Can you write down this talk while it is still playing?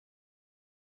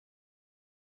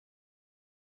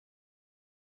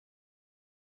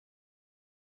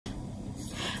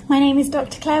My name is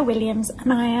Dr. Claire Williams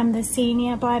and I am the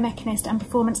Senior Biomechanist and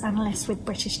Performance Analyst with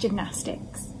British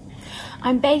Gymnastics.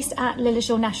 I'm based at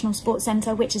Lilleshall National Sports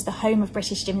Centre, which is the home of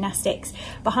British Gymnastics.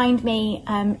 Behind me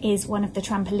is one of the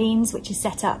trampolines, which is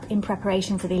set up in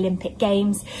preparation for the Olympic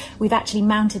Games. We've actually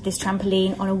mounted this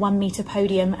trampoline on a 1-metre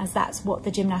podium, as that's what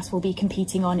the gymnasts will be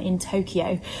competing on in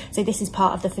Tokyo. So this is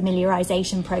part of the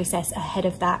familiarisation process ahead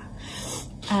of that.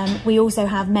 We also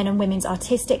have men and women's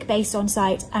artistic based on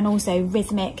site, and also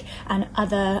rhythmic and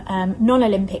other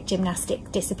non-Olympic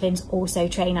gymnastic disciplines also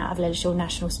train out of Lilleshall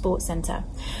National Sports Centre.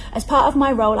 As part of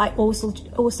my role, I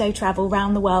also travel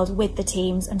around the world with the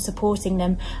teams and supporting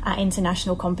them at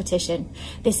international competition.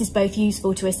 This is both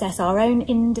useful to assess our own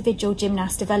individual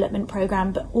gymnast development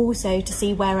programme, but also to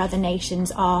see where other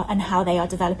nations are and how they are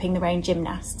developing their own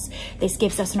gymnasts. This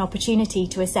gives us an opportunity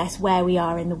to assess where we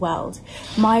are in the world.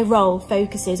 My role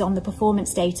focuses on the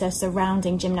performance data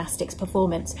surrounding gymnastics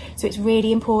performance, so it's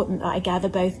really important that I gather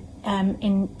both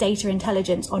in data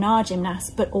intelligence on our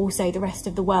gymnasts, but also the rest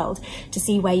of the world, to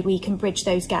see where we can bridge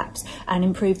those gaps and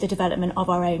improve the development of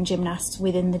our own gymnasts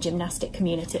within the gymnastic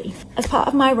community. As part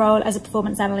of my role as a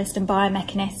performance analyst and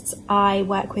biomechanist, I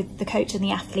work with the coach and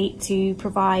the athlete to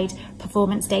provide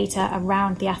performance data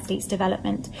around the athlete's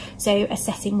development, so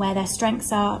assessing where their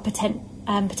strengths are,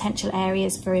 potential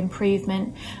areas for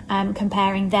improvement,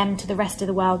 comparing them to the rest of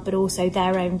the world, but also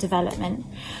their own development.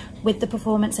 With the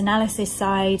performance analysis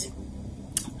side,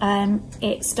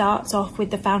 it starts off with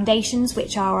the foundations,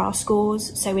 which are our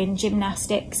scores. So in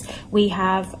gymnastics, we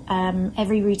have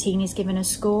every routine is given a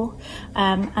score,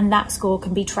 and that score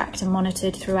can be tracked and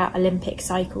monitored throughout Olympic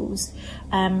cycles.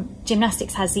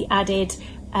 Gymnastics has the added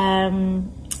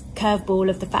curveball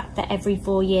of the fact that every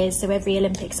 4 years, so every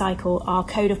Olympic cycle, our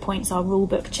code of points, our rule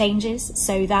book changes,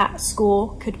 so that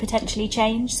score could potentially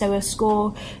change. So a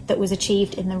score that was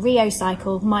achieved in the Rio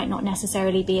cycle might not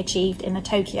necessarily be achieved in the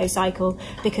Tokyo cycle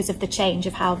because of the change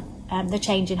of how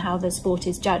in how the sport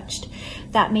is judged.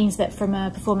 That means that from a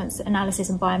performance analysis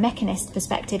and biomechanist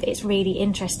perspective, it's really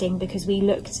interesting because we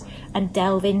looked and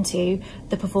delve into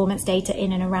the performance data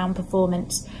in and around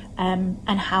performance,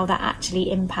 and how that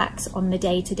actually impacts on the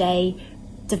day-to-day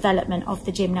development of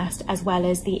the gymnast, as well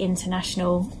as the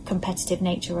international competitive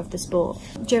nature of the sport.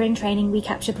 During training, we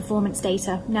capture performance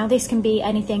data. Now, this can be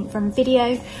anything from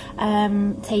video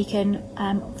taken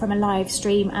from a live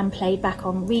stream and played back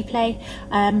on replay,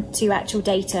 to actual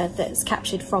data that's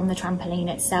captured from the trampoline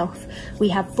itself. We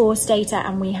have force data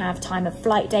and we have time of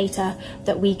flight data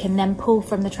that we can then pull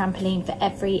from the trampoline for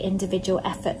every individual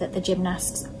effort that the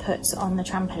gymnast puts on the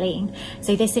trampoline.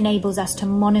 So this enables us to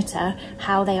monitor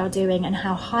how they are doing and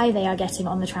how high they are getting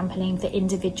on the trampoline for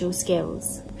individual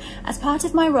skills. As part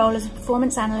of my role as a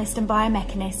performance analyst and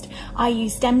biomechanist, I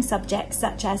use STEM subjects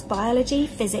such as biology,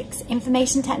 physics,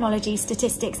 information technology,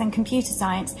 statistics and computer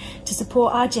science to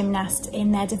support our gymnasts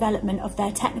in their development of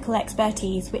their technical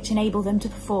expertise, which enable them to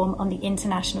perform on the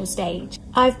international stage.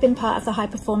 I've been part of the high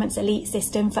performance elite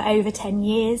system for over 10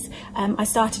 years. I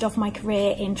started off my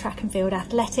career in track and field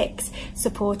athletics,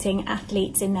 supporting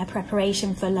athletes in their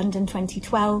preparation for London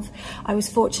 2012. I was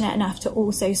fortunate enough to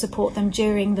also support them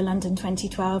during the London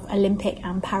 2012 Olympic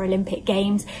and Paralympic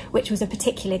Games, which was a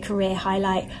particular career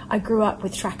highlight. I grew up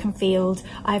with track and field.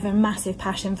 I have a massive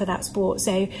passion for that sport,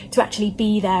 so to actually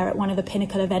be there at one of the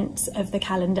pinnacle events of the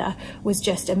calendar was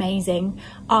just amazing.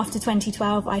 After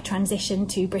 2012, I transitioned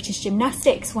to British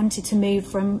Gymnastics, wanted to move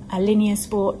from a linear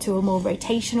sport to a more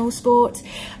rotational sport,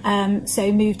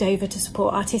 so moved over to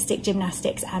support artistic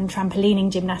gymnastics and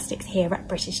trampolining gymnastics here at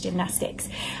British Gymnastics.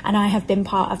 And I have been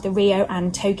part of the Rio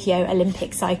and Tokyo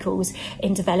Olympic cycles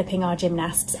in developing our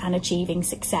gymnasts and achieving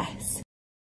success.